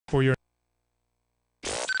for your...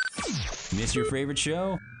 Miss your favorite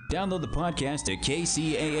show? Download the podcast at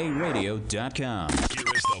kcaaradio.com.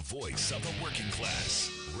 Here is the voice of the working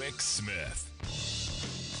class, Rick Smith.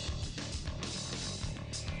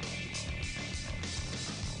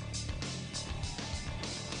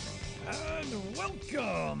 And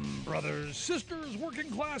welcome, brothers, sisters,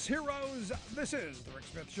 working class heroes. This is the Rick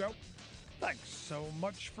Smith Show. Thanks so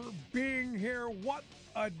much for being here. What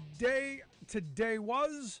a day today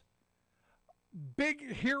was.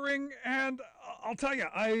 Big hearing, and I'll tell you,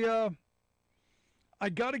 I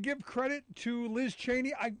got to give credit to Liz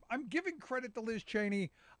Cheney. I'm giving credit to Liz Cheney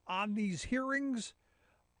on these hearings.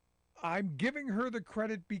 I'm giving her the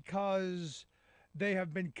credit because they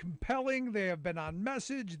have been compelling, they have been on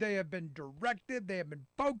message, they have been directed, they have been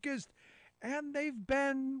focused, and they've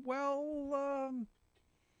been, well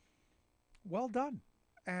done.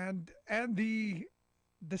 And the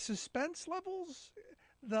suspense levels,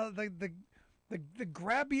 the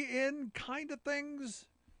grab you in kind of things.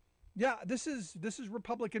 Yeah, this is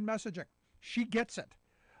Republican messaging. She gets it.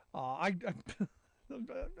 I'm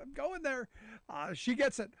going there. She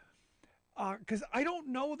gets it. Because I don't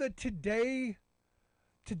know that today,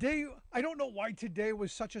 I don't know why today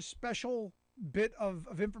was such a special bit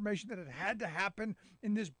of information that it had to happen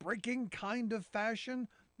in this breaking kind of fashion.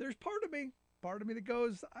 There's part of me that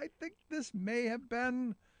goes, I think this may have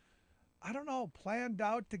been, I don't know, planned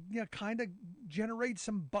out to kind of generate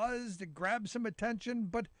some buzz, to grab some attention,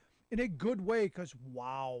 but in a good way, because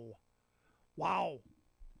wow.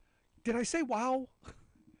 Did I say wow?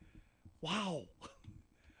 Wow.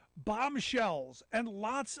 Bombshells, and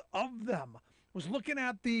lots of them. Was looking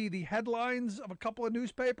at the headlines of a couple of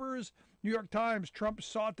newspapers. New York Times, Trump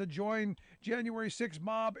sought to join January 6th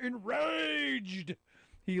mob. Enraged,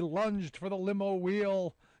 he lunged for the limo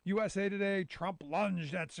wheel. USA Today, Trump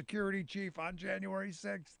lunged at security chief on January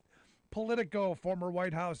 6th. Politico, former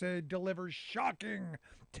White House aide, delivers shocking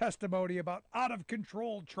testimony about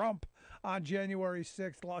out-of-control Trump on January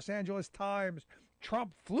 6th. Los Angeles Times,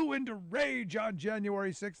 Trump flew into rage on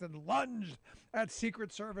January 6th and lunged at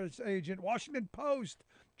Secret Service agent. Washington Post,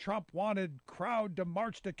 Trump wanted crowd to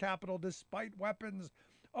march to Capitol despite weapons.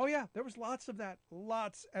 Oh yeah, there was lots of that.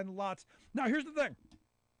 Lots and lots. Now here's the thing.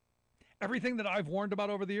 Everything that I've warned about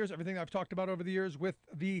over the years, everything I've talked about over the years with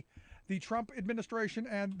the Trump administration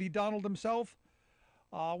and the Donald himself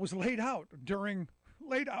was laid out right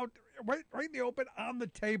in the open on the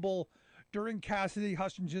table during Cassidy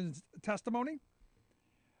Hutchinson's testimony.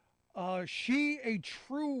 She a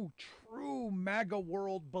true MAGA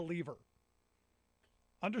world believer.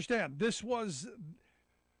 Understand, this was,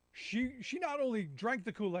 she not only drank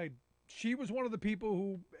the Kool-Aid, she was one of the people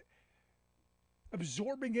who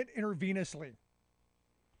absorbing it intravenously.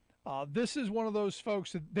 This is one of those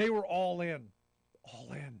folks that they were all in.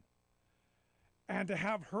 And to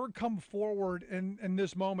have her come forward in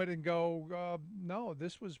this moment and go, no,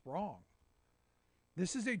 this was wrong.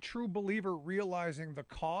 This is a true believer realizing the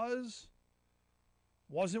cause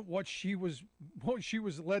wasn't what she was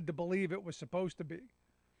led to believe it was supposed to be.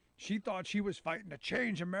 She thought she was fighting to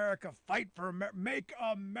change America, fight for America, make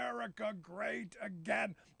America great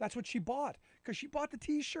again. That's what she bought, because she bought the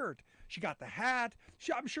T-shirt. She got the hat.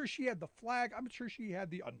 I'm sure she had the flag. I'm sure she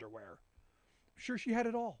had the underwear. I'm sure she had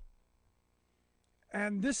it all.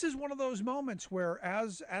 And this is one of those moments where,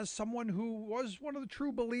 as someone who was one of the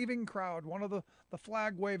true believing crowd, one of the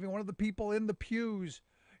flag waving, one of the people in the pews,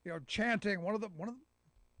 chanting, one of the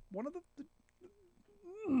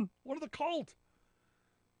cult,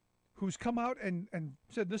 who's come out and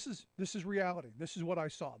said, this is reality. This is what I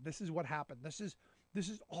saw. This is what happened. This is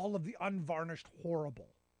all of the unvarnished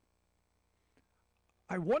horrible.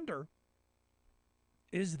 I wonder,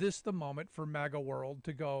 is this the moment for MAGA world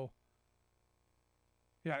to go,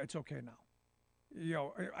 yeah, it's okay now.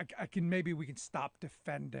 Maybe we can stop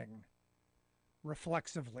defending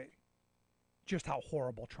reflexively just how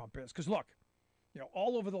horrible Trump is. Because look,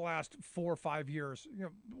 all over the last 4 or 5 years,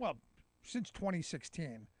 since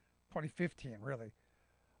 2016, 2015, really,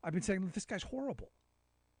 I've been saying this guy's horrible.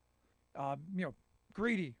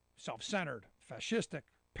 Greedy, self-centered, fascistic,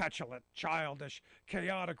 petulant, childish,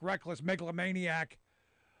 chaotic, reckless, megalomaniac,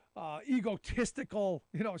 egotistical,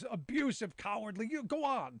 abusive, cowardly, go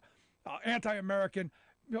on, anti-American.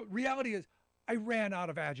 Reality is, I ran out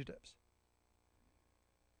of adjectives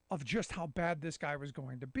of just how bad this guy was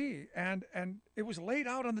going to be. And it was laid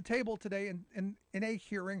out on the table today in a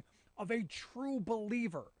hearing of a true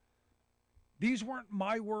believer. These weren't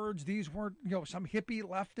my words. These weren't, some hippie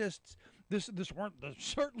leftists. This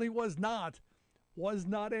certainly was not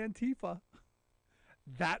Antifa.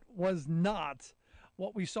 That was not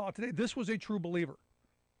what we saw today. This was a true believer.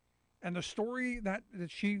 And the story that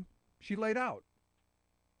she laid out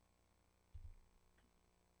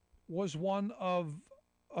was one of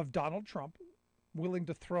Donald Trump willing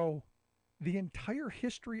to throw the entire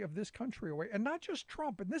history of this country away, and not just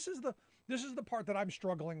Trump. And this is the part that I'm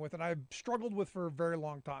struggling with, and I've struggled with for a very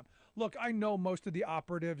long time. Look, I know most of the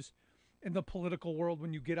operatives in the political world,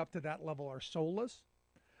 when you get up to that level, are soulless.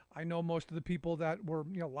 I know most of the people that were,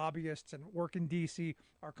 lobbyists and work in D.C.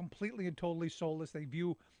 are completely and totally soulless. They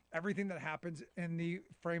view everything that happens in the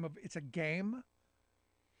frame of it's a game,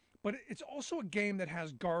 but it's also a game that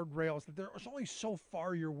has guardrails, that there's only so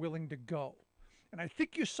far you're willing to go. And I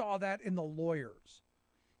think you saw that in the lawyers,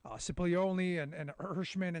 Cipollone and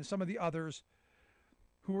Hirschman and some of the others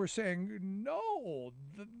who were saying, no,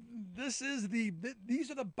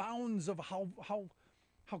 these are the bounds of how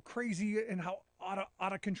crazy and how out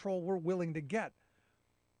of control we're willing to get.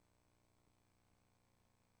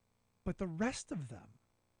 But the rest of them,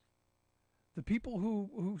 the people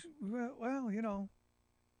who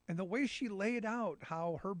and the way she laid out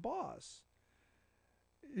how her boss,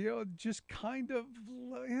 just kind of,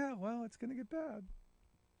 it's going to get bad.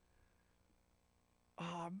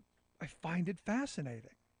 I find it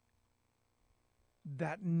fascinating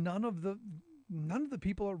that none of the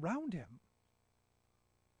people around him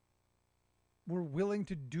were willing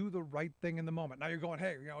to do the right thing in the moment. Now you're going,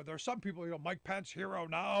 hey, there's some people, Mike Pence, hero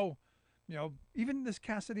now, even this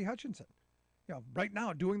Cassidy Hutchinson, right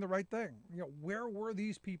now doing the right thing. Where were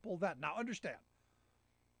these people then? Now understand,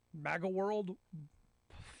 MAGA world,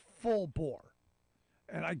 full bore.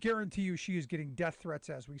 And I guarantee you she is getting death threats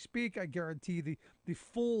as we speak. I guarantee the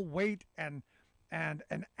full weight and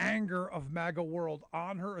anger of MAGA world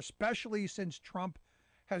on her, especially since Trump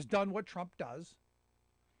has done what Trump does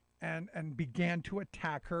and began to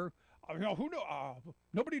attack her. Who knew?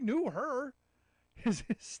 Nobody knew her. His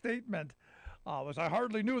statement was, I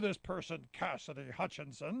hardly knew this person, Cassidy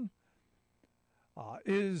Hutchinson,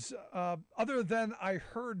 is other than I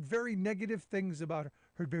heard very negative things about her.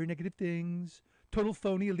 Heard very negative things. Total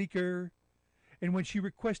phony, a leaker. And when she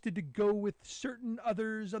requested to go with certain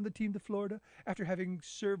others on the team to Florida after having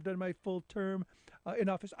served on my full term in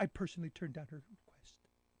office, I personally turned down her request.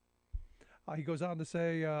 He goes on to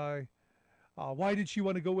say, why did she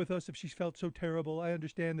want to go with us if she felt so terrible? I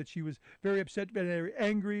understand that she was very upset, very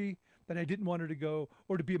angry that I didn't want her to go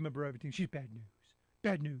or to be a member of the team. She's bad news.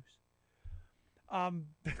 Bad news.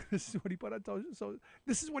 This is what he put on television. So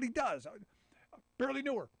this is what he does. Barely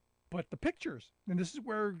knew her. But the pictures, and this is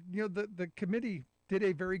where the committee did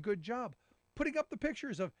a very good job putting up the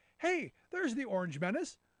pictures of, hey, there's the Orange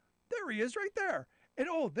Menace. There he is right there. And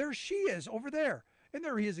oh, there she is over there. And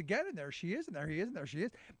there he is again, and there she is, and there he is, and there she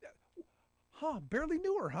is. Huh, barely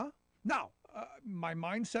knew her, huh? Now, my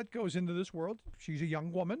mindset goes into this world. She's a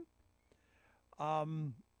young woman.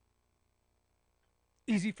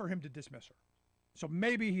 Easy for him to dismiss her. So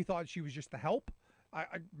maybe he thought she was just the help. I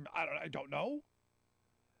don't know.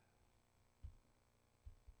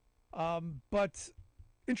 But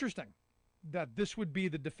interesting that this would be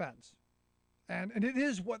the defense. And it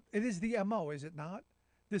is the MO, is it not?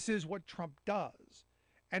 This is what Trump does.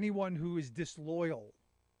 Anyone who is disloyal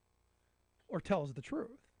or tells the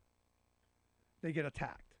truth, they get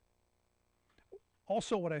attacked.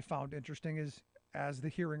 Also, what I found interesting is, as the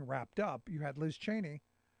hearing wrapped up, you had Liz Cheney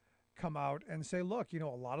come out and say, look, a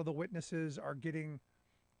lot of the witnesses are getting,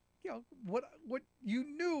 what you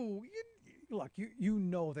knew, look, you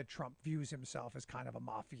know that Trump views himself as kind of a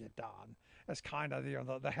mafia don, as kind of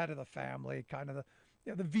the head of the family, kind of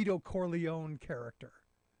the Vito Corleone character.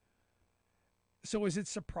 So is it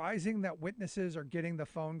surprising that witnesses are getting the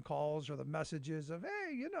phone calls or the messages of,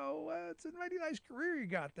 hey, it's a mighty nice career you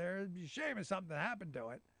got there. It'd be a shame if something happened to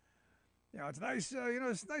it. It's nice,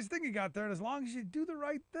 it's a nice thing you got there. And as long as you do the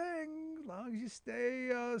right thing, as long as you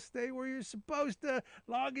stay where you're supposed to, as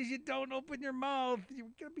long as you don't open your mouth, you're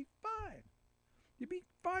going to be fine. You'd be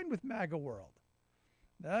fine with MAGA world.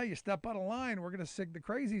 Now you step out of line, we're going to sig the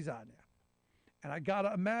crazies on you. And I got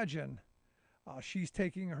to imagine she's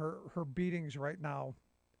taking her beatings right now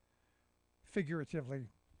figuratively.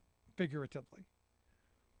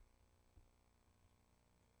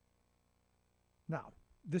 Now,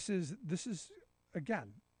 this is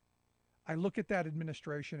again, I look at that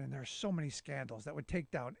administration and there's so many scandals that would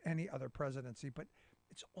take down any other presidency, but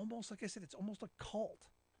it's almost, like I said, it's almost a cult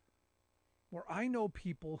where I know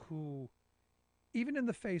people who, even in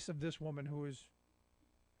the face of this woman who has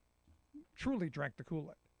truly drank the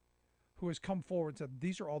Kool-Aid, who has come forward and said,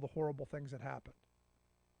 these are all the horrible things that happened,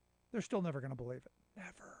 they're still never going to believe it.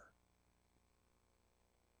 Never.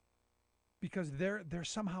 Because they're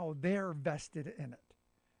somehow vested in it.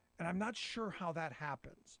 And I'm not sure how that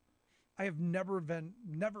happens. I have never been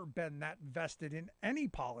that vested in any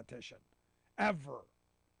politician, ever,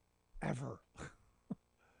 ever.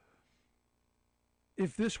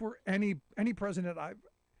 If this were any president,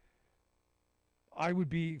 I would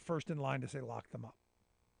be first in line to say lock them up,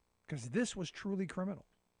 because this was truly criminal.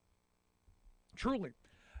 Truly.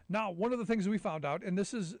 Now, one of the things we found out, and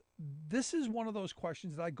this is one of those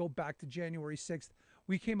questions that I go back to January 6th.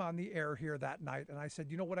 We came on the air here that night, and I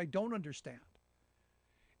said, you know what I don't understand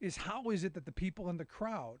is how is it that the people in the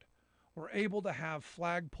crowd were able to have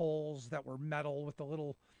flagpoles that were metal with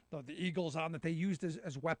the eagles on that they used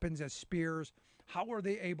as weapons, as spears? How were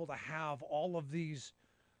they able to have all of these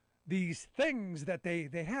things that they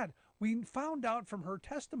had? We found out from her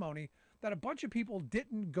testimony that a bunch of people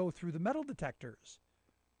didn't go through the metal detectors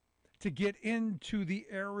to get into the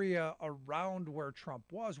area around where Trump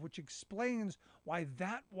was, which explains why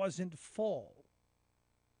that wasn't full.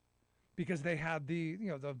 Because they had the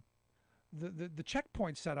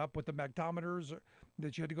checkpoint set up with the magnetometers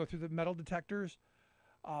that you had to go through the metal detectors.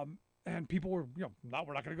 And people were, no,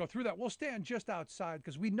 we're not going to go through that. We'll stand just outside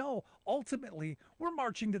because we know ultimately we're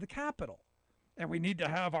marching to the Capitol. And we need to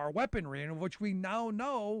have our weaponry, in which we now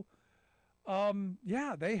know,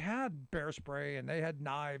 they had bear spray and they had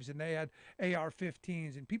knives and they had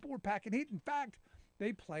AR-15s and people were packing heat. In fact,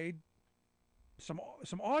 they played some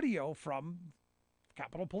audio from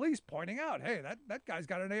Capitol Police pointing out, hey, that guy's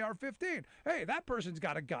got an AR-15. Hey, that person's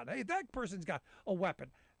got a gun. Hey, that person's got a weapon.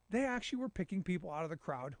 They actually were picking people out of the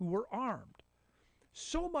crowd who were armed.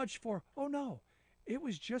 So much for, oh no, it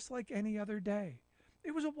was just like any other day.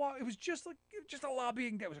 It was just a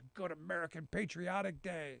lobbying day. It was a good American patriotic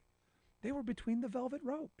day. They were between the velvet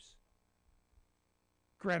ropes.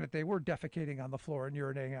 Granted, they were defecating on the floor and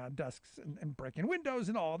urinating on desks and breaking windows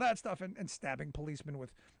and all that stuff and stabbing policemen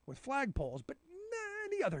with flagpoles, but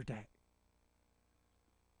any other day.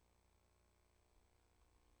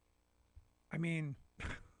 I mean,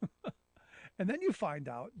 and then you find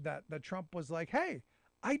out that Trump was like, hey,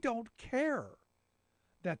 I don't care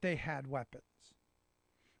that they had weapons.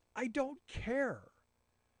 I don't care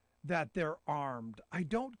that they're armed. I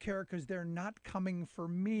don't care because they're not coming for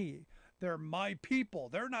me. They're my people.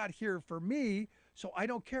 They're not here for me, so I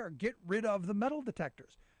don't care. Get rid of the metal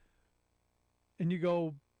detectors. And you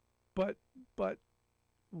go, but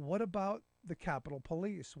what about the Capitol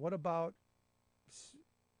Police? What about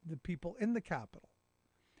the people in the Capitol?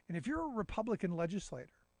 And if you're a Republican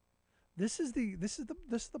legislator, this is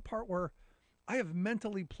the part where I have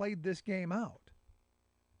mentally played this game out.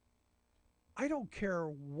 I don't care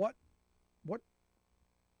what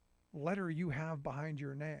letter you have behind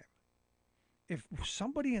your name. If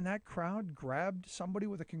somebody in that crowd grabbed somebody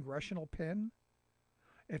with a congressional pin,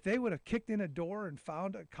 if they would have kicked in a door and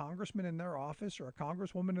found a congressman in their office or a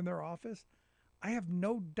congresswoman in their office, I have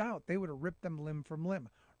no doubt they would have ripped them limb from limb.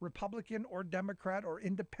 Republican or Democrat or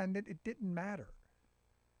independent, it didn't matter.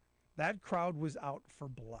 That crowd was out for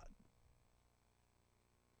blood.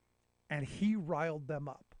 And he riled them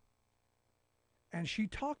up. And she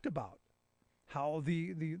talked about how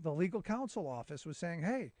the legal counsel office was saying,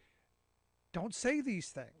 hey, don't say these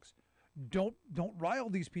things. Don't rile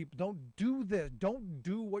these people. Don't do this. Don't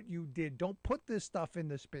do what you did. Don't put this stuff in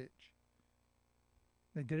the speech.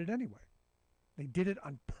 They did it anyway. They did it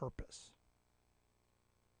on purpose.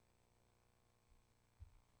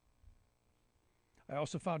 I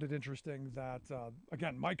also found it interesting that,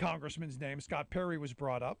 again, my congressman's name, Scott Perry, was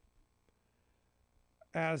brought up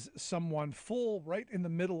as someone full right in the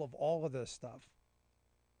middle of all of this stuff.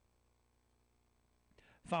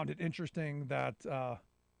 Found it interesting that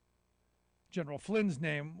General Flynn's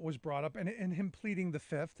name was brought up, and him pleading the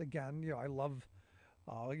fifth. Again, I love,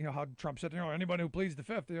 how Trump said, anybody who pleads the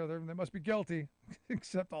fifth, they must be guilty,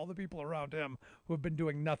 except all the people around him who have been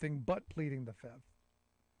doing nothing but pleading the fifth.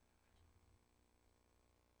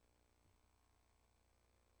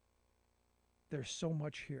 There's so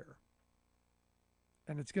much here,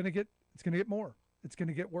 and it's gonna get more. It's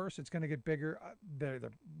gonna get worse. It's gonna get bigger.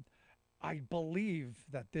 I believe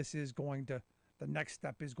that the next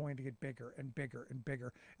step is going to get bigger and bigger and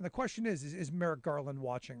bigger. And the question is Merrick Garland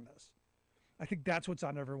watching this? I think that's what's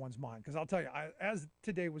on everyone's mind. Because I'll tell you, as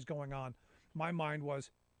today was going on, my mind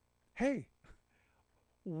was, hey,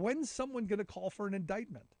 when's someone going to call for an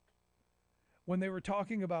indictment? When they were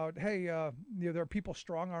talking about, hey, there are people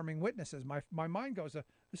strong-arming witnesses, my mind goes,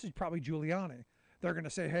 this is probably Giuliani. They're going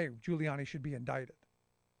to say, hey, Giuliani should be indicted.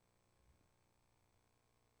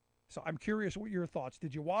 So I'm curious what your thoughts.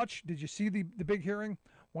 Did you watch? Did you see the big hearing?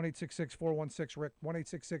 1-866-416-RICK,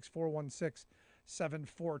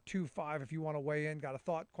 1-866-416-7425 if you want to weigh in. Got a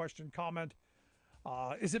thought, question, comment.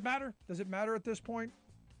 Does it matter? Does it matter at this point?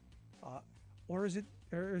 Or is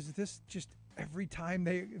this just every time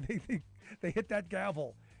they hit that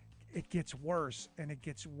gavel, it gets worse and it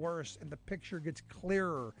gets worse and the picture gets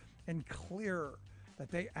clearer and clearer that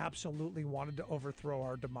they absolutely wanted to overthrow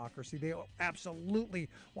our democracy. They absolutely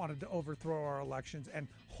wanted to overthrow our elections and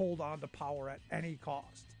hold on to power at any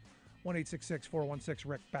cost.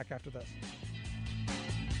 1-866-416-RICK. Back after this.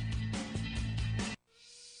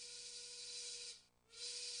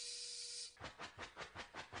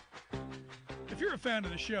 If you're a fan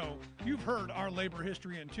of the show, you've heard our Labor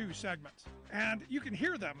History in 2 segments, and you can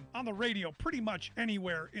hear them on the radio pretty much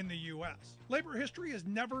anywhere in the U.S. Labor history has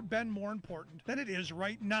never been more important than it is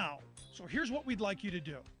right now. So here's what we'd like you to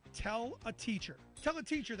do. Tell a teacher. Tell a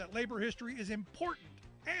teacher that labor history is important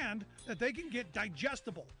and that they can get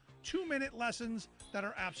digestible 2-minute lessons that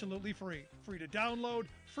are absolutely free. Free to download,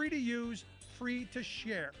 free to use, free to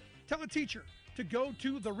share. Tell a teacher to go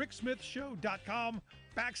to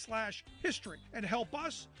thericksmithshow.com/history and help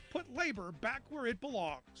us put labor back where it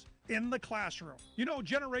belongs, in the classroom. You know,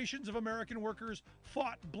 generations of American workers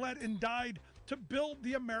fought, bled, and died to build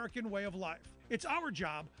the American way of life. It's our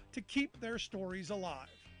job to keep their stories alive.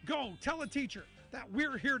 Go tell a teacher that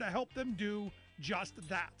we're here to help them do just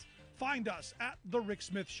that. Find us at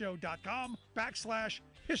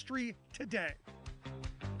thericksmithshow.com/history today.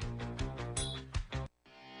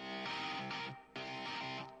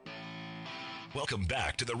 Welcome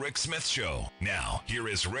back to the Rick Smith Show. Now, here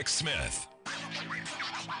is Rick Smith.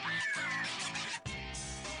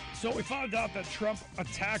 So we found out that Trump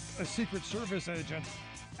attacked a Secret Service agent.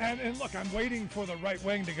 And look, I'm waiting for the right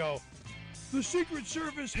wing to go, the Secret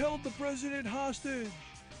Service held the president hostage.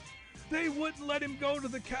 They wouldn't let him go to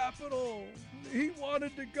the Capitol. He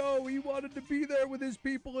wanted to go. He wanted to be there with his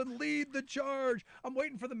people and lead the charge. I'm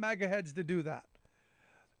waiting for the MAGA heads to do that.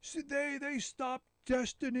 See, they stopped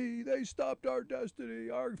destiny. They stopped our destiny.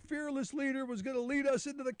 Our fearless leader was going to lead us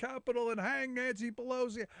into the Capitol and hang Nancy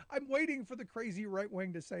Pelosi. I'm waiting for the crazy right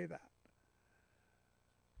wing to say that.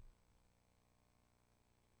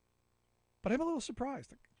 But I'm a little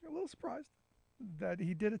surprised that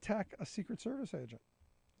he did attack a Secret Service agent.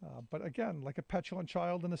 But again, like a petulant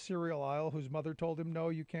child in a cereal aisle whose mother told him, no,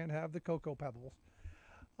 you can't have the Cocoa Pebbles.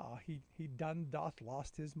 He done doth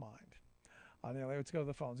lost his mind. Anyway, let's go to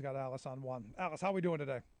the phones. Got Alice on one. Alice, how we doing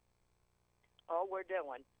today? Oh, we're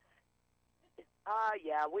doing.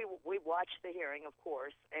 Yeah, we watched the hearing, of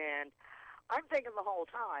course, and I'm thinking the whole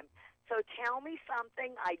time, so tell me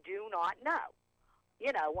something I do not know.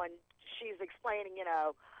 You know, when she's explaining,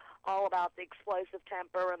 all about the explosive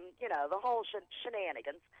temper and, the whole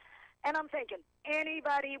shenanigans. And I'm thinking,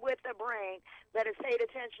 anybody with a brain that has paid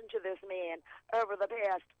attention to this man over the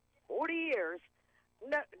past 40 years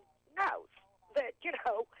knows that,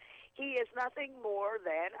 he is nothing more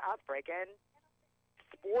than a freaking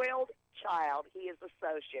spoiled child. He is a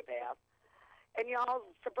sociopath. And y'all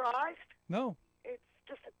surprised? No. It's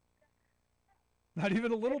just... Not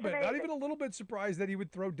even a little bit. Amazing. Not even a little bit surprised that he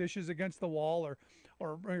would throw dishes against the wall or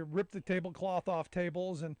rip the tablecloth off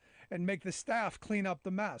tables and make the staff clean up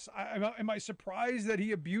the mess. Am I surprised that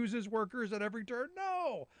he abuses workers at every turn?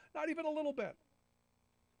 No, not even a little bit.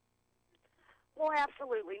 Well,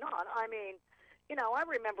 absolutely not. I mean, I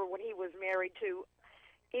remember when he was married to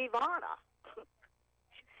Ivana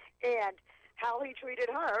and how he treated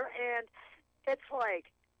her. And it's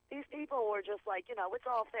like, these people were just like, it's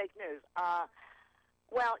all fake news.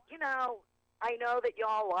 Well, I know that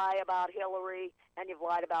y'all lie about Hillary, and you've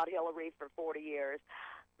lied about Hillary for 40 years,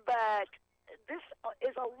 but this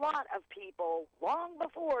is a lot of people, long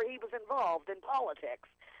before he was involved in politics,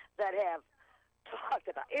 that have talked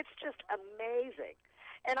about it. It's just amazing.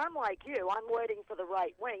 And I'm like you. I'm waiting for the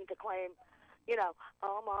right wing to claim,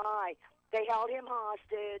 oh, my, they held him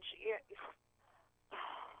hostage.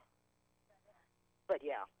 But,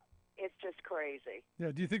 yeah. It's just crazy.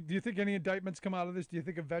 Yeah. Do you think any indictments come out of this? Do you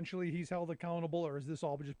think eventually he's held accountable, or is this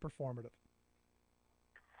all just performative?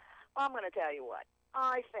 I'm going to tell you what.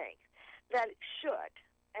 I think that should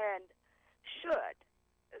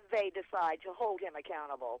they decide to hold him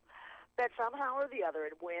accountable, that somehow or the other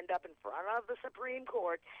it will end up in front of the Supreme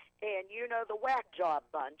Court, and the whack job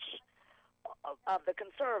bunch of the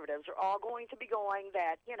conservatives are all going to be going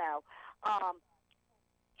that,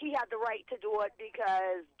 he had the right to do it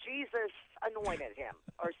because Jesus anointed him,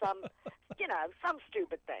 or some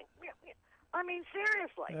stupid thing. I mean,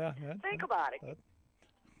 seriously, think about it.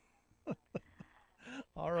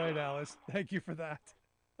 All right, Alice. Thank you for that.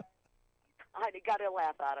 I got a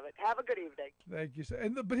laugh out of it. Have a good evening. Thank you, sir.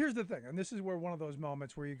 But here's the thing, and this is where one of those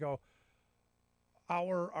moments where you go,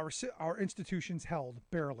 our institutions held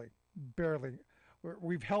barely.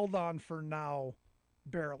 We've held on for now,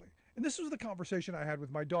 barely. And this was the conversation I had with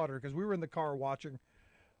my daughter because we were in the car watching.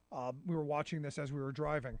 We were watching this as we were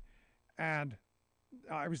driving, and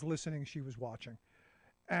I was listening. She was watching,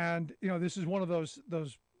 and this is one of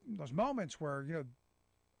those moments where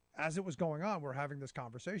as it was going on, we're having this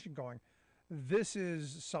conversation going. This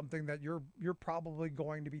is something that you're probably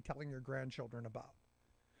going to be telling your grandchildren about.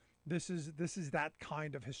 This is that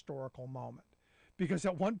kind of historical moment. Because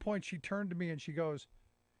at one point she turned to me and she goes,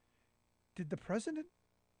 "Did the president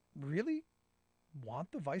really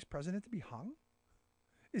want the vice president to be hung?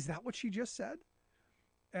 Is that what she just said?"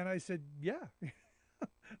 And I said, "Yeah,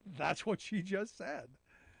 that's what she just said."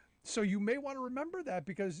 So you may want to remember that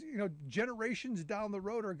because generations down the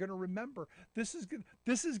road are going to remember this is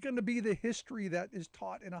going to be the history that is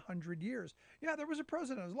taught in 100 years. Yeah, there was a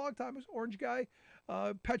president. It was a long time. It was an orange guy,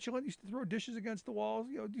 petulant, used to throw dishes against the walls.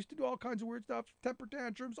 Used to do all kinds of weird stuff, temper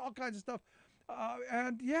tantrums, all kinds of stuff.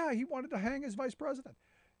 And yeah, he wanted to hang his vice president.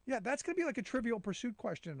 Yeah, that's going to be like a Trivial Pursuit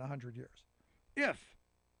question in 100 years. And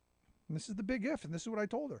this is the big if, and this is what I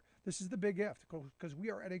told her. This is the big if because we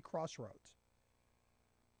are at a crossroads.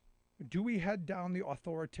 Do we head down the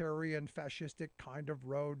authoritarian, fascistic kind of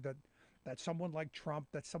road that someone like Trump,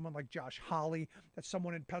 that someone like Josh Hawley, that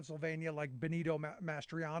someone in Pennsylvania like Benito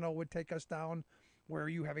Mastriano would take us down, where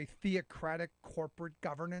you have a theocratic corporate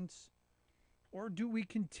governance? Or do we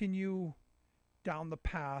continue down the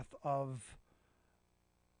path of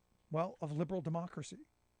liberal democracy?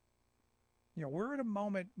 We're at a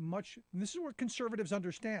moment and this is what conservatives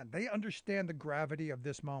understand. They understand the gravity of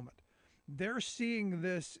this moment. They're seeing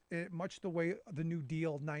this much the way the New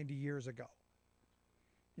Deal 90 years ago.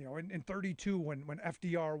 In 32 when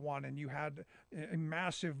FDR won and you had a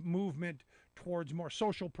massive movement towards more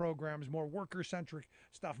social programs, more worker-centric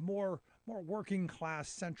stuff, more working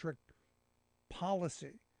class-centric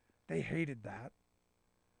policy. They hated that.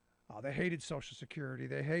 They hated Social Security.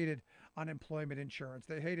 They hated unemployment insurance.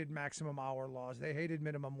 They hated maximum hour laws. They hated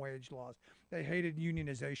minimum wage laws. They hated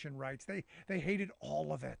unionization rights. They hated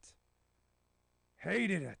all of it.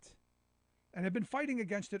 Hated it. And have been fighting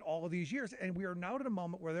against it all of these years. And we are now at a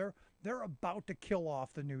moment where they're about to kill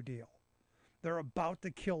off the New Deal. They're about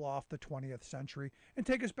to kill off the 20th century and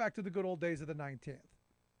take us back to the good old days of the 19th.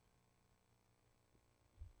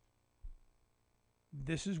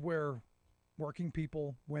 This is where working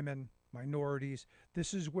people, women, minorities,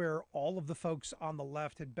 this is where all of the folks on the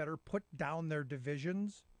left had better put down their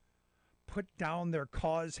divisions, put down their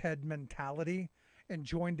cause head mentality, and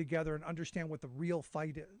join together and understand what the real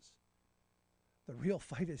fight is. The real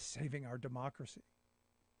fight is saving our democracy.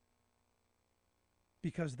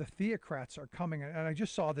 Because the theocrats are coming, and I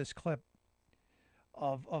just saw this clip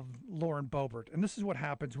of Lauren Boebert, and this is what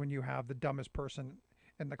happens when you have the dumbest person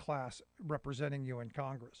in the class representing you in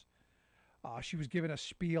Congress. She was given a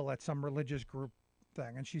spiel at some religious group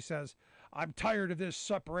thing, and she says, "I'm tired of this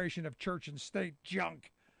separation of church and state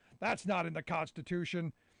junk. That's not in the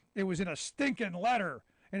Constitution. It was in a stinking letter,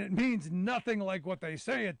 and it means nothing like what they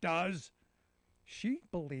say it does." She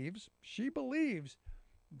believes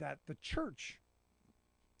that the church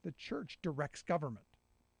directs government.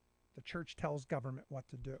 The church tells government what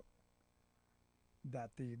to do.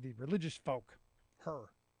 That the religious folk,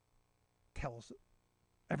 tells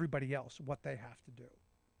everybody else what they have to do.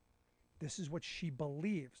 This is what she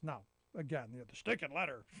believes. Now, again, the stinking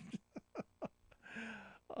letter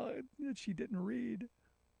that she didn't read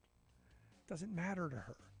doesn't matter to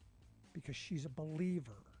her because she's a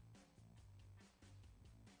believer.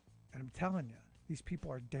 And I'm telling you, these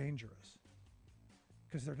people are dangerous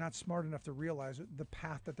because they're not smart enough to realize the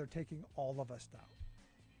path that they're taking all of us down.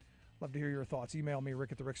 Love to hear your thoughts. Email me,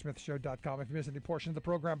 rick@thericksmithshow.com. If you missed any portion of the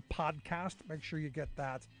program podcast, make sure you get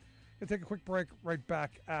that. We'll take a quick break right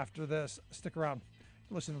back after this. Stick around.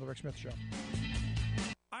 Listen to The Rick Smith Show.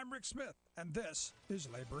 I'm Rick Smith, and this is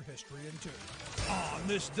Labor History in 2. On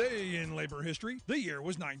this day in labor history, the year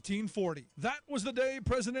was 1940. That was the day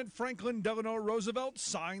President Franklin Delano Roosevelt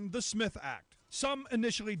signed the Smith Act. Some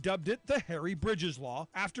initially dubbed it the Harry Bridges Law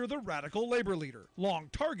after the radical labor leader, long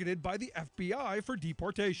targeted by the FBI for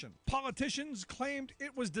deportation. Politicians claimed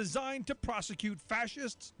it was designed to prosecute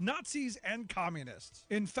fascists, Nazis, and communists.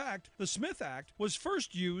 In fact, the Smith Act was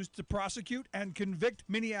first used to prosecute and convict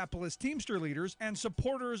Minneapolis Teamster leaders and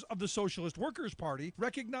supporters of the Socialist Workers' Party,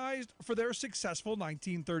 recognized for their successful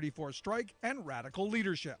 1934 strike and radical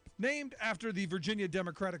leadership. Named after the Virginia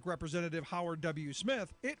Democratic Representative Howard W.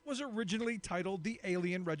 Smith, it was originally titled entitled the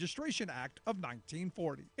Alien Registration Act of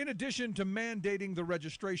 1940. In addition to mandating the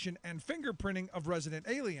registration and fingerprinting of resident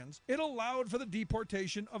aliens, it allowed for the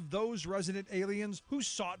deportation of those resident aliens who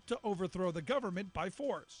sought to overthrow the government by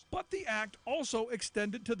force. But the act also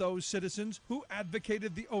extended to those citizens who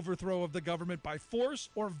advocated the overthrow of the government by force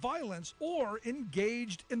or violence, or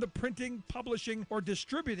engaged in the printing, publishing, or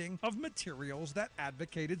distributing of materials that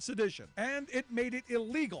advocated sedition. And it made it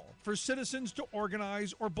illegal for citizens to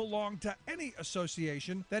organize or belong to any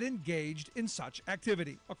association that engaged in such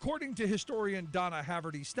activity. According to historian Donna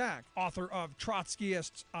Haverty Stack, author of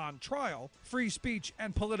Trotskyists on Trial, Free Speech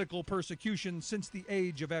and Political Persecution Since the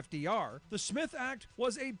Age of FDR, the Smith Act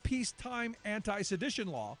was a peacetime anti-sedition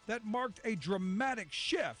law that marked a dramatic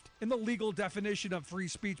shift in the legal definition of free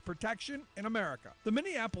speech protection in America. The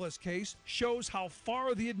Minneapolis case shows how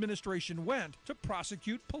far the administration went to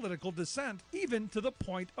prosecute political dissent, even to the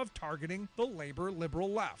point of targeting the labor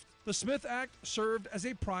liberal left. The Smith Act served as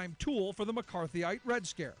a prime tool for the McCarthyite Red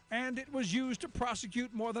Scare, and it was used to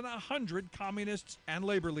prosecute more than 100 communists and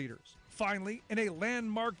labor leaders. Finally, in a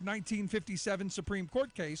landmark 1957 Supreme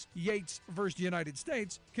Court case, Yates v. United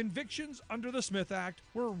States, convictions under the Smith Act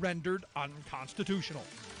were rendered unconstitutional.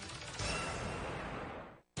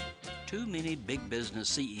 Too many big business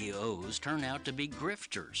CEOs turn out to be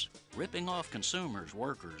grifters, ripping off consumers,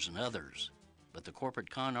 workers, and others. But the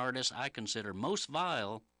corporate con artists I consider most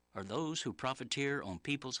vile are those who profiteer on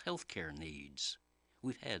people's health care needs.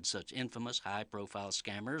 We've had such infamous high-profile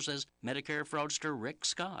scammers as Medicare fraudster Rick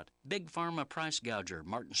Scott, Big Pharma price gouger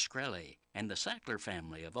Martin Shkreli, and the Sackler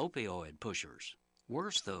family of opioid pushers.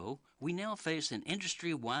 Worse, though, we now face an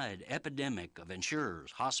industry-wide epidemic of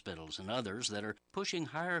insurers, hospitals, and others that are pushing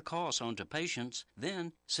higher costs onto patients,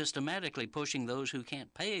 then systematically pushing those who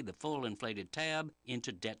can't pay the full inflated tab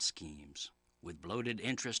into debt schemes. With bloated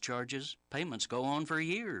interest charges, payments go on for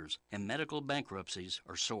years, and medical bankruptcies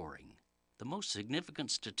are soaring. The most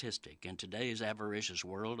significant statistic in today's avaricious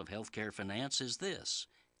world of healthcare finance is this: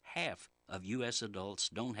 half of U.S. adults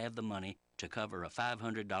don't have the money to cover a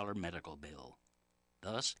 $500 medical bill.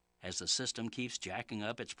 Thus, as the system keeps jacking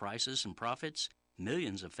up its prices and profits,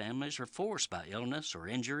 millions of families are forced by illness or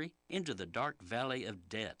injury into the dark valley of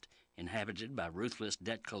debt, inhabited by ruthless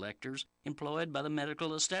debt collectors employed by the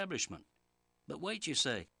medical establishment. But wait, you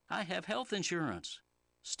say, I have health insurance.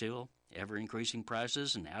 Still, ever-increasing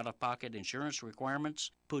prices and out-of-pocket insurance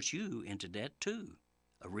requirements push you into debt too.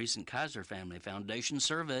 A recent Kaiser Family Foundation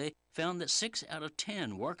survey found that 6 out of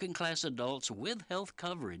 10 working-class adults with health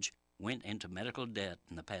coverage went into medical debt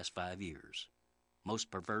in the past 5 years. Most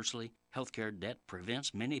perversely, healthcare debt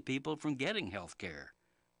prevents many people from getting health care.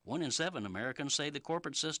 1 in 7 Americans say the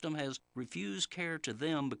corporate system has refused care to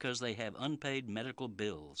them because they have unpaid medical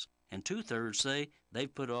bills, and 2/3 say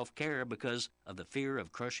they've put off care because of the fear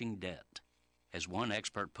of crushing debt. As one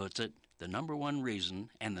expert puts it, the number one reason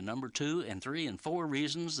and the number 2 and 3 and 4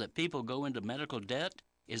 reasons that people go into medical debt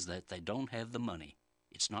is that they don't have the money.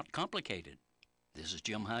 It's not complicated. This is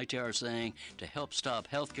Jim Hightower saying, to help stop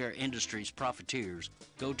healthcare industry's profiteers,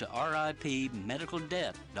 go to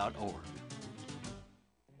ripmedicaldebt.org.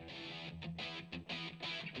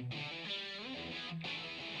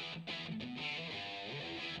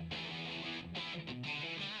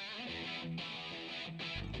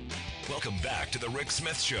 Welcome back to the Rick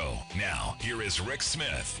Smith Show. Now, here is Rick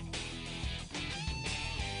Smith.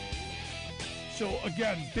 So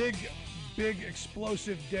again, big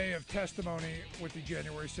explosive day of testimony with the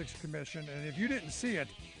January 6th Commission, and if you didn't see it,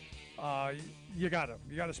 you gotta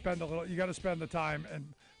spend the time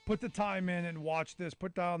and put the time in and watch this.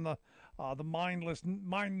 Put down the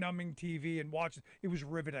mind-numbing TV and watch it. It was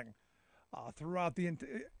riveting throughout the.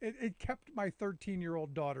 It kept my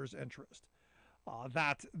 13-year-old daughter's interest.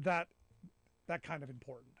 That kind of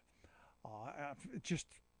important. Just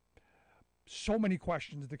so many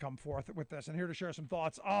questions to come forth with this, and here to share some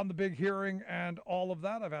thoughts on the big hearing and all of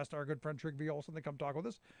that, I've asked our good friend Trygve Olsen to come talk with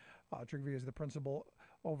us. Trygve is the principal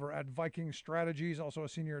over at Viking Strategies, also a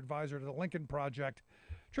senior advisor to the Lincoln Project.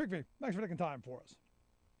 Trygve, thanks for taking time for us.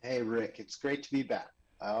 Hey, Rick, it's great to be back.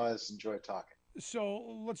 I always enjoy talking. So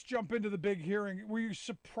let's jump into the big hearing. Were you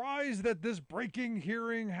surprised that this breaking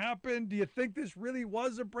hearing happened? Do you think this really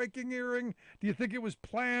was a breaking hearing? Do you think it was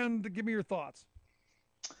planned? Give me your thoughts.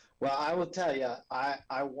 Well, I will tell you,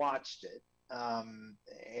 I watched it, and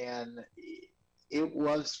it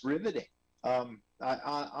was riveting on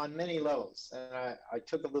many levels. And I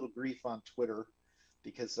took a little grief on Twitter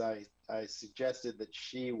because I suggested that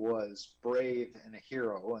she was brave and a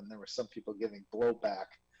hero, and there were some people giving blowback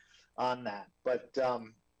on that. But,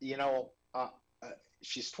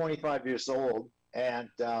 she's 25 years old and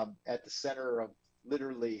at the center of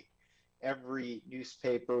literally every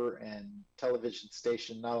newspaper and television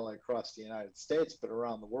station, not only across the United States, but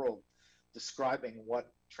around the world, describing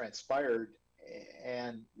what transpired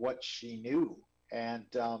and what she knew. And,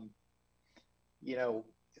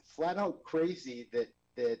 flat out crazy that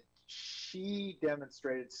she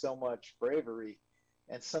demonstrated so much bravery,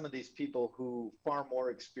 and some of these people who far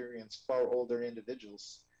more experienced, far older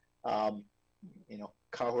individuals,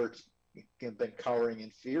 cowered, have been cowering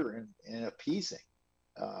in fear and appeasing.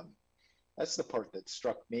 That's the part that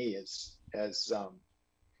struck me as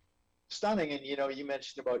stunning. And you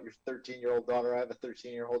mentioned about your 13-year-old daughter. I have a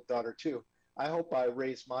 13-year-old daughter too. I hope I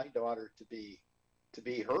raise my daughter to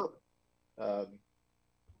be her.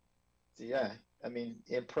 Yeah, I mean,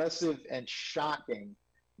 impressive and shocking.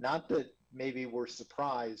 Not that maybe we're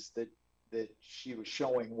surprised that she was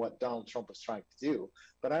showing what Donald Trump was trying to do,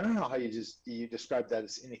 but I don't know how you describe that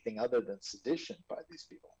as anything other than sedition by these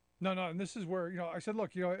people. No, and this is where I said,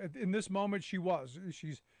 look, in this moment she's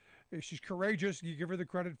courageous. You give her the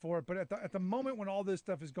credit for it, but at the moment when all this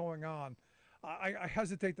stuff is going on, I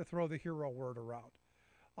hesitate to throw the hero word around,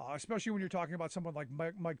 especially when you're talking about someone like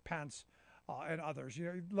Mike Pence and others.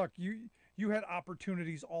 Look, you had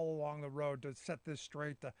opportunities all along the road to set this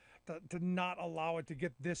straight, to not allow it to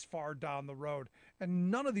get this far down the road,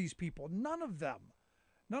 and none of these people, none of them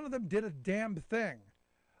did a damn thing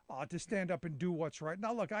to stand up and do what's right.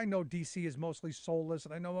 Now, look, I know DC is mostly soulless,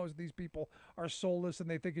 and I know most of these people are soulless and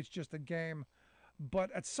they think it's just a game.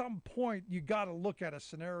 But at some point, you got to look at a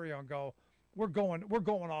scenario and go, we're going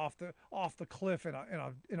off the cliff in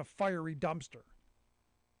a fiery dumpster.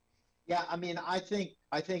 Yeah, I mean, I think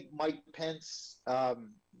Mike Pence,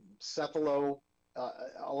 Cephalo,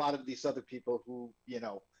 a lot of these other people who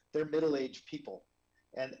they're middle-aged people,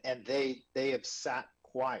 and they have sat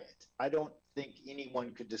quiet. I don't think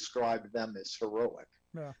anyone could describe them as heroic.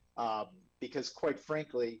 Yeah. Because quite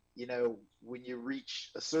frankly, when you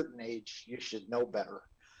reach a certain age, you should know better.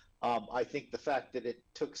 I think the fact that it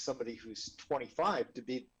took somebody who's 25 to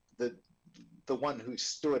be the one who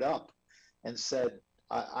stood up and said,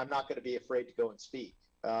 I'm not going to be afraid to go and speak.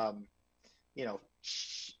 That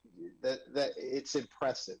it's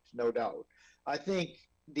impressive, no doubt. I think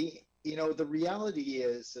the reality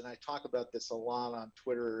is, and I talk about this a lot on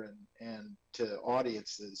Twitter and to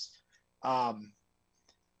audiences,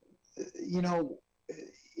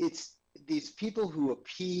 it's these people who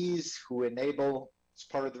appease, who enable. It's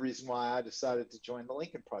part of the reason why I decided to join the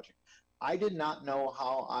Lincoln Project. I did not know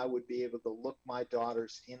how I would be able to look my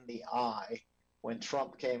daughters in the eye when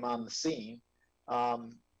Trump came on the scene,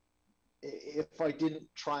 if I didn't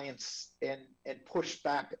try and push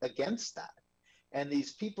back against that. And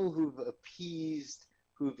these people who've appeased,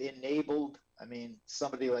 who've enabled, I mean,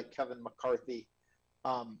 somebody like Kevin McCarthy,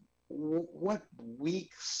 what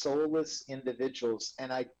weak, soulless individuals.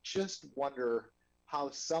 And I just wonder how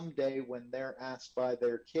someday when they're asked by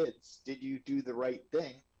their kids, did you do the right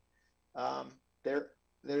thing? They're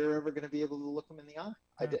ever going to be able to look them in the eye.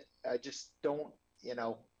 I just don't, it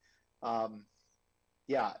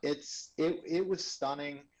was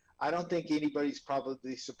stunning. I don't think anybody's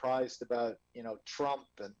probably surprised about, Trump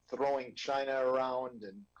and throwing China around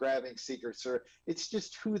and grabbing Secret Service. It's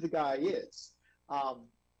just who the guy is.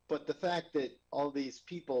 But the fact that all these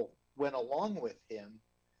people went along with him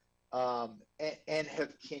and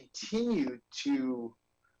have continued to,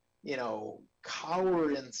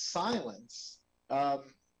 cower in silence,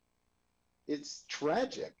 it's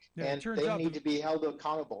tragic, and they need to be held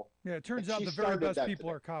accountable. Yeah, it turns out the very best people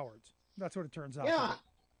are cowards. That's what it turns out.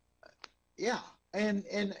 Yeah, and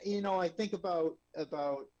I think about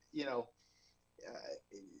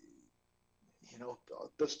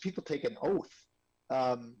those people take an oath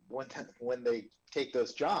when they take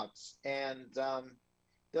those jobs, and the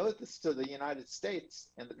oath is to the United States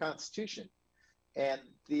and the Constitution, and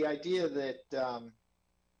the idea that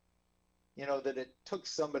that it took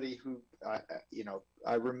somebody who,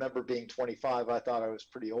 I remember being 25. I thought I was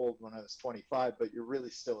pretty old when I was 25, but you're really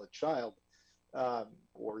still a child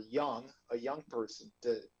or a young person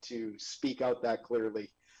to speak out that clearly.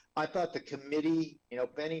 I thought the committee,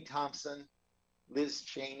 Benny Thompson, Liz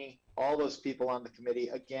Cheney, all those people on the committee,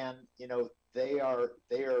 again, they are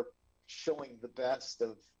showing the best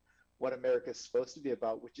of what America is supposed to be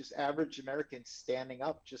about, which is average Americans standing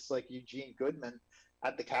up, just like Eugene Goodman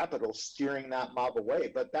at the Capitol, steering that mob away.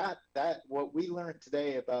 But that what we learned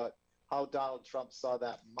today about how Donald Trump saw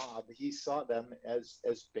that mob, he saw them as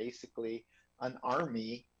basically an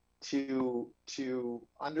army to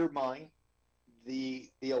undermine the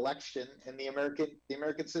election and the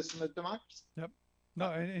American system of democracy. Yep.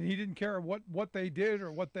 No, and he didn't care what they did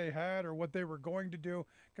or what they had or what they were going to do,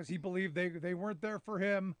 because he believed they weren't there for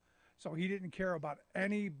him. So he didn't care about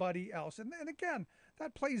anybody else. And then again,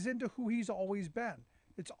 that plays into who he's always been.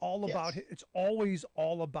 It's all about it's always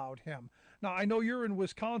all about him. Now I know you're in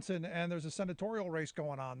Wisconsin and there's a senatorial race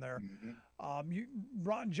going on there.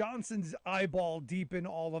 Ron Johnson's eyeball deep in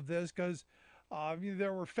all of this because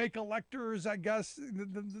there were fake electors. I guess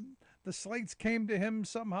the slates came to him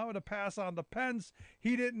somehow to pass on to Pence.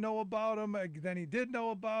 He didn't know about them. Then he did know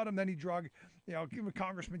about them. Then he drug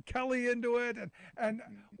Congressman Kelly into it. And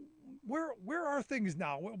where are things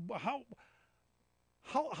now? How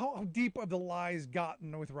deep have the lies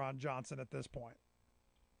gotten with Ron Johnson at this point?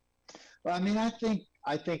 Well, I mean, I think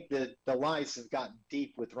that the lies have gotten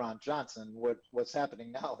deep with Ron Johnson. What's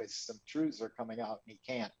happening now is some truths are coming out, and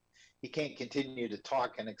he can't continue to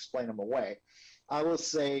talk and explain them away. I will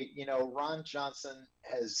say, Ron Johnson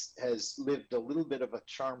has lived a little bit of a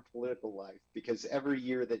charmed political life because every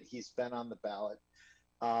year that he's been on the ballot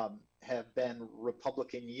have been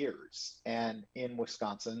Republican years and in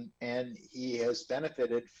Wisconsin, and he has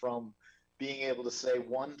benefited from being able to say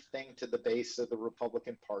one thing to the base of the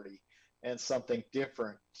Republican Party and something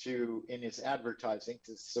different in his advertising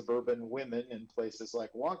to suburban women in places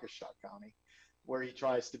like Waukesha County, where he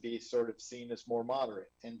tries to be sort of seen as more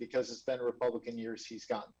moderate. And because it's been Republican years, he's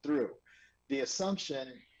gotten through. The assumption,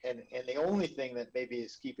 and the only thing that maybe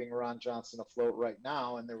is keeping Ron Johnson afloat right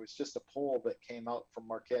now, and there was just a poll that came out from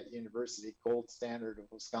Marquette University, gold standard of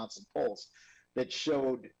Wisconsin polls, that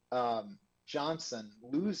showed Johnson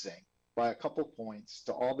losing by a couple points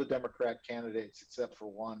to all the Democrat candidates except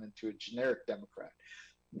for one and to a generic Democrat.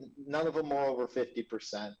 None of them were over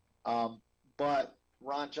 50%. But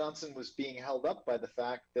Ron Johnson was being held up by the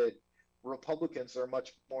fact that Republicans are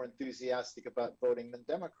much more enthusiastic about voting than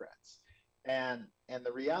Democrats. And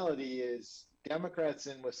the reality is Democrats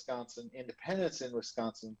in Wisconsin, independents in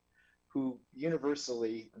Wisconsin, who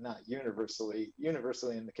universally in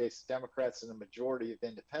the case of Democrats and the majority of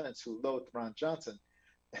independents who loathe Ron Johnson,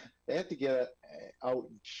 they have to get out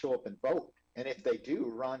and show up and vote. And if they do,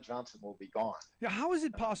 Ron Johnson will be gone. Yeah, how is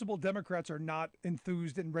it possible Democrats are not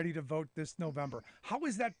enthused and ready to vote this November? How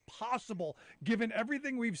is that possible, given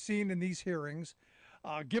everything we've seen in these hearings,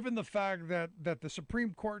 given the fact that the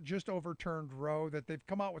Supreme Court just overturned Roe, that they've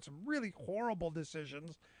come out with some really horrible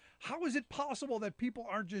decisions? How is it possible that people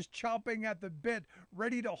aren't just chomping at the bit,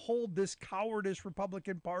 ready to hold this cowardice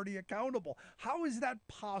Republican Party accountable? How is that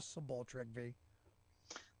possible, Trigby?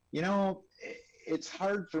 It's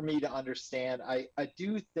hard for me to understand. I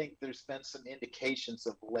do think there's been some indications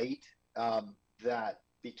of late that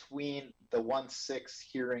between the 1-6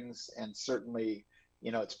 hearings and certainly,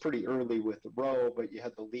 it's pretty early with Roe, but you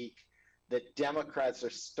had the leak, that Democrats are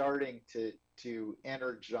starting to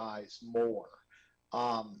energize more.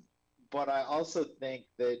 But I also think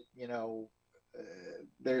that,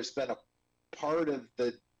 there's been a part of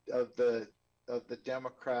the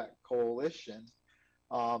Democrat coalition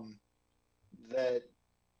that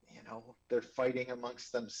they're fighting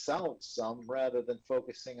amongst themselves some rather than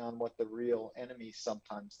focusing on what the real enemy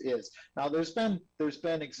sometimes is. Now there's been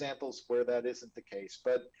examples where that isn't the case,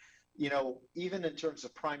 but even in terms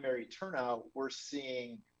of primary turnout, we're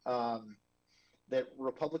seeing that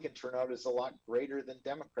Republican turnout is a lot greater than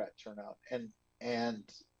Democrat turnout, and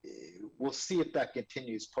we'll see if that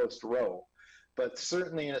continues post Roe. But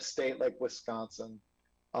certainly in a state like Wisconsin,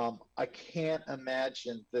 I can't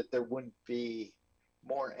imagine that there wouldn't be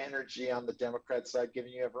more energy on the Democrat side,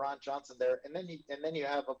 given you have Ron Johnson there, and then you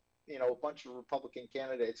have a bunch of Republican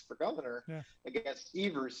candidates for governor against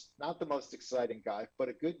Evers, not the most exciting guy, but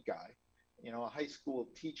a good guy, a high school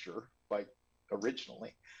teacher, like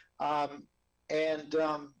originally, and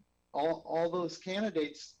all those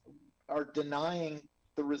candidates are denying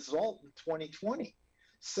the result in 2020.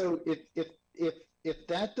 So if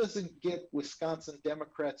that doesn't get Wisconsin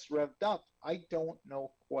Democrats revved up, I don't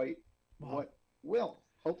know quite what will.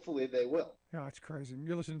 Hopefully they will. Yeah, it's crazy.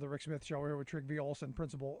 You're listening to the Rick Smith Show here with Trigby Olson,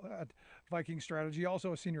 principal at Viking Strategy,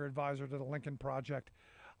 also a senior advisor to the Lincoln Project.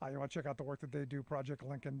 You want to check out the work that they do,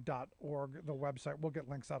 projectlincoln.org, the website. We'll get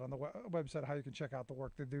links out on the website, how you can check out the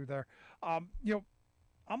work they do there. I'm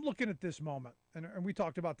looking at this moment, and we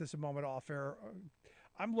talked about this a moment off air.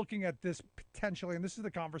 I'm looking at this potentially, and this is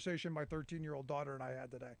the conversation my 13-year-old daughter and I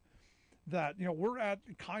had today, that, we're at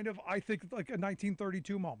kind of, I think, like a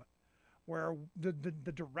 1932 moment where the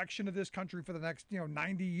direction of this country for the next,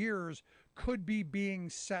 90 years could be being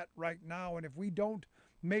set right now. And if we don't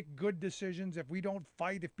make good decisions, if we don't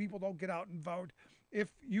fight, if people don't get out and vote, if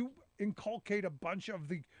you inculcate a bunch of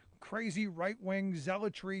the crazy right-wing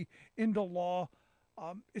zealotry into law,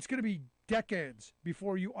 it's going to be decades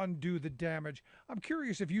before you undo the damage. I'm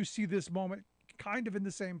curious if you see this moment kind of in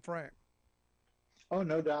the same frame. Oh,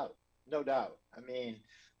 no doubt. no doubt. I mean,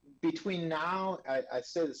 between now, I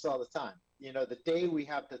say this all the time, the day we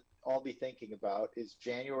have to all be thinking about is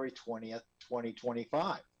January 20th,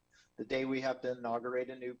 2025, the day we have to inaugurate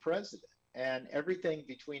a new president. And everything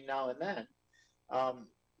between now and then um,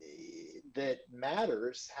 that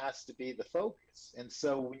matters has to be the focus. And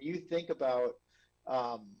so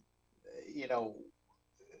um, you know,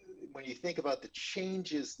 when you think about the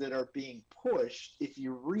changes that are being pushed, if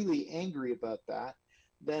you're really angry about that,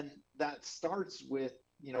 then that starts with,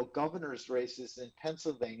 governor's races in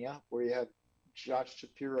Pennsylvania, where you have Josh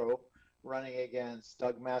Shapiro running against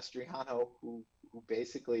Doug Mastriano, who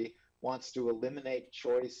basically wants to eliminate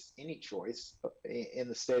any choice in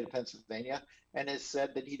the state of Pennsylvania, and has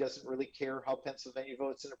said that he doesn't really care how Pennsylvania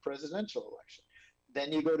votes in a presidential election.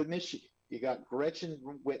 Then you go to Michigan. You got Gretchen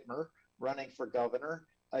Whitmer running for governor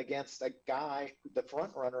against a guy, the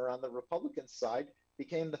front runner on the Republican side,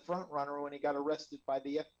 became the front runner when he got arrested by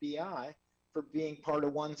the FBI for being part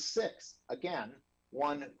of 1-6. Again,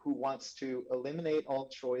 one who wants to eliminate all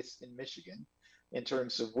choice in Michigan in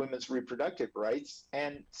terms of women's reproductive rights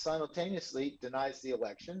and simultaneously denies the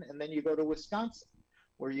election. And then you go to Wisconsin,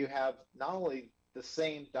 where you have not only the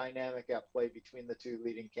same dynamic at play between the two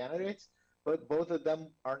leading candidates, but both of them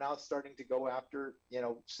are now starting to go after,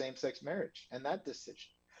 same-sex marriage and that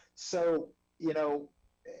decision. So,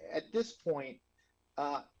 at this point,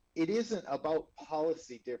 it isn't about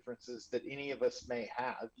policy differences that any of us may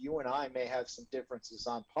have. You and I may have some differences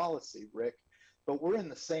on policy, Rick, but we're in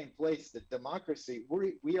the same place that democracy,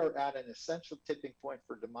 we are at an essential tipping point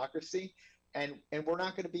for democracy, and we're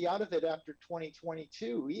not going to be out of it after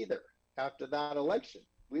 2022 either, after that election.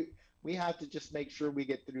 We have to just make sure we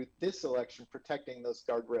get through this election protecting those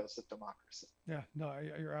guardrails of democracy. Yeah, no,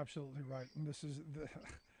 you're absolutely right. And this is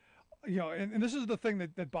and this is the thing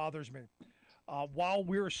that bothers me. While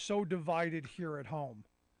we're so divided here at home,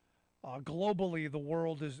 globally the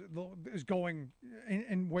world is going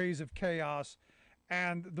in ways of chaos,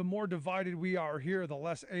 and the more divided we are here, the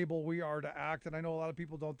less able we are to act. And I know a lot of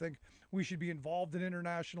people don't think we should be involved in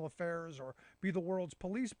international affairs or be the world's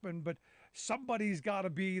policeman, but somebody's got to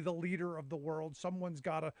be the leader of the world. Someone's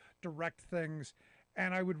got to direct things,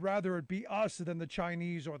 and I would rather it be us than the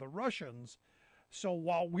Chinese or the Russians. So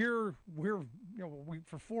while we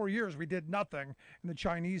for 4 years we did nothing, and the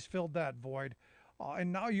Chinese filled that void,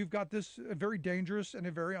 and now you've got this very dangerous and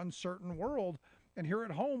a very uncertain world. And here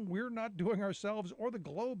at home, we're not doing ourselves or the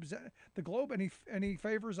globe any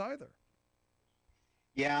favors either.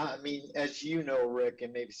 Yeah, I mean, as you know, Rick,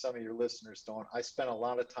 and maybe some of your listeners don't, I spent a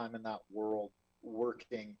lot of time in that world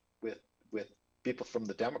working with people from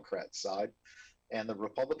the Democrat side and the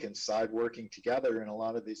Republican side, working together in a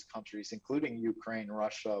lot of these countries, including Ukraine,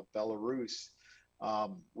 Russia, Belarus,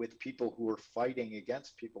 with people who are fighting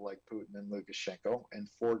against people like Putin and Lukashenko and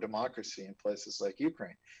for democracy in places like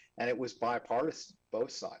Ukraine. And it was bipartisan,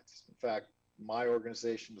 both sides. In fact, my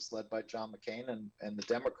organization was led by John McCain, and the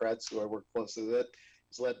Democrats, who I work closely with,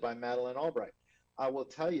 is led by Madeleine Albright. I will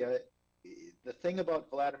tell you, the thing about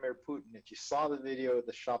Vladimir Putin, if you saw the video of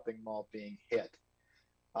the shopping mall being hit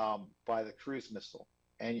by the cruise missile,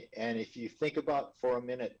 and if you think about for a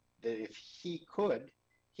minute that if he could,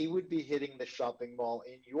 he would be hitting the shopping mall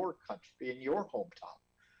in your country, in your hometown,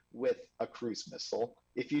 with a cruise missile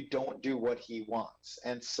if you don't do what he wants.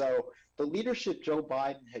 And so the leadership Joe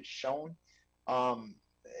Biden has shown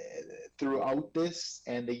throughout this,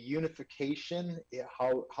 and the unification,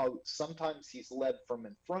 how sometimes he's led from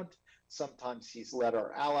in front, sometimes he's let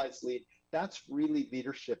our allies lead, that's really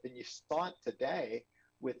leadership. And you saw it today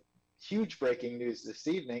with huge breaking news this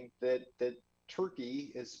evening that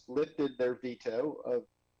Turkey has lifted their veto of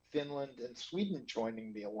Finland and Sweden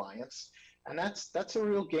joining the alliance, and that's a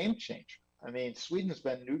real game changer. I mean, Sweden's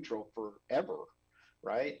been neutral forever,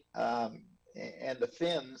 right? And the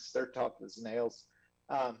Finns, they're tough as nails.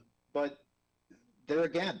 But there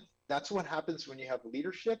again, that's what happens when you have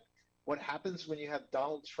leadership. What happens when you have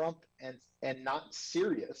Donald Trump and not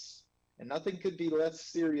serious, and nothing could be less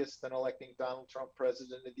serious than electing Donald Trump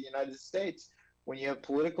president of the United States. When you have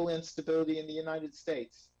political instability in the United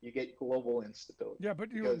States, you get global instability. Yeah,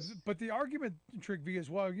 but the argument, Trigby, as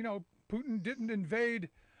well, Putin didn't invade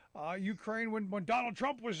Ukraine when Donald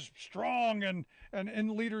Trump was strong and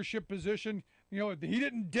in leadership position. He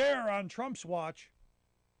didn't dare on Trump's watch.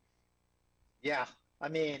 Yeah, I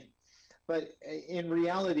mean, but in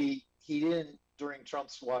reality, he didn't during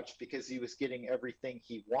Trump's watch because he was getting everything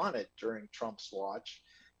he wanted during Trump's watch.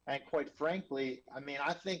 And quite frankly, I mean,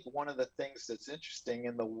 I think one of the things that's interesting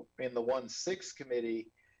in the 1-6 committee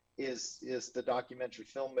is the documentary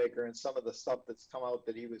filmmaker, and some of the stuff that's come out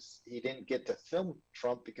that he didn't get to film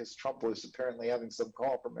Trump because Trump was apparently having some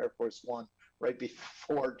call from Air Force One right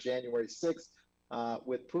before January 6th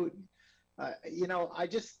with Putin. I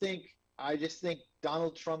just think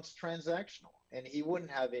Donald Trump's transactional, and he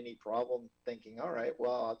wouldn't have any problem thinking, all right,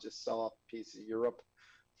 well, I'll just sell off a piece of Europe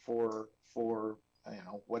for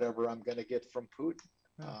whatever I'm going to get from Putin.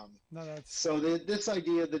 So this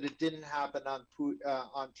idea that it didn't happen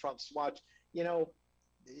on Trump's watch,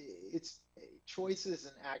 it's choices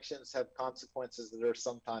and actions have consequences that are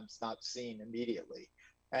sometimes not seen immediately,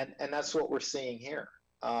 and that's what we're seeing here.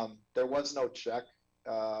 There was no check,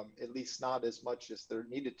 at least not as much as there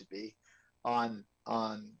needed to be, on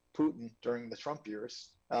Putin during the Trump years,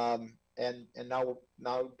 and now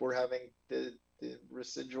we're having the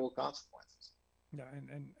residual consequences. Yeah,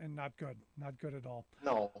 and not good at all.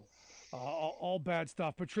 No. All bad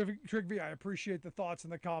stuff. But Trigby, I appreciate the thoughts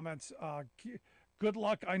and the comments. Good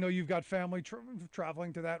luck. I know you've got family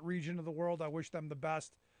traveling to that region of the world. I wish them the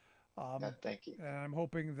best. Thank you. And I'm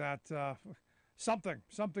hoping that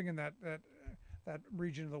something in that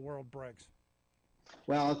region of the world breaks.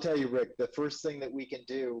 Well, I'll tell you, Rick, the first thing that we can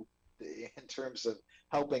do in terms of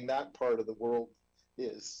helping that part of the world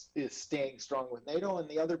is staying strong with NATO, and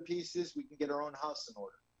the other piece is we can get our own house in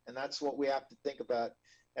order. And that's what we have to think about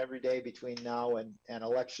every day between now and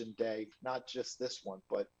election day, not just this one,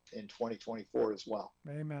 but in 2024 as well.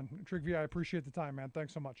 Amen. Trigby, I appreciate the time, man.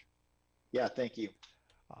 Thanks so much. Yeah, thank you.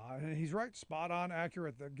 And he's right, spot on,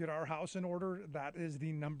 accurate. Get our house in order. That is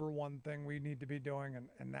the number one thing we need to be doing.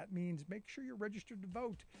 And that means make sure you're registered to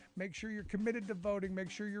vote. Make sure you're committed to voting. Make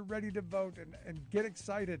sure you're ready to vote and get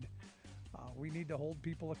excited. We need to hold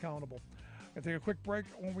people accountable. I'll take a quick break.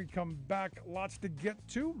 When we come back, lots to get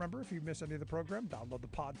to. Remember, if you miss any of the program, download the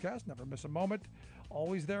podcast. Never miss a moment.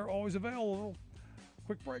 Always there, always available.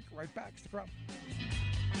 Quick break. Right back. Stick around.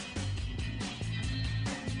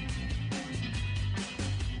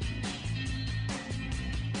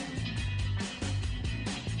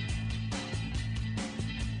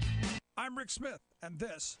 I'm Rick Smith, and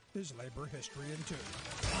this is Labor History in 2.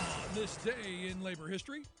 On this day in labor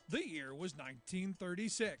history, the year was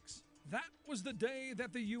 1936. That was the day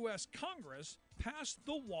that the U.S. Congress passed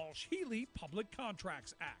the Walsh-Healy Public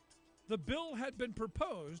Contracts Act. The bill had been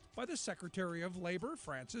proposed by the Secretary of Labor,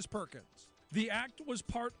 Francis Perkins. The act was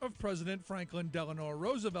part of President Franklin Delano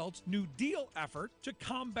Roosevelt's New Deal effort to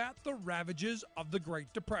combat the ravages of the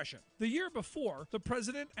Great Depression. The year before, the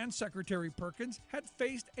President and Secretary Perkins had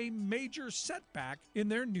faced a major setback in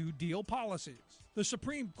their New Deal policies. The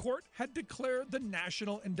Supreme Court had declared the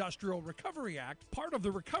National Industrial Recovery Act, part of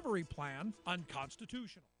the Recovery Plan,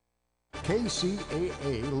 unconstitutional.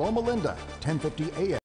 KCAA Loma Linda, 1050 AM.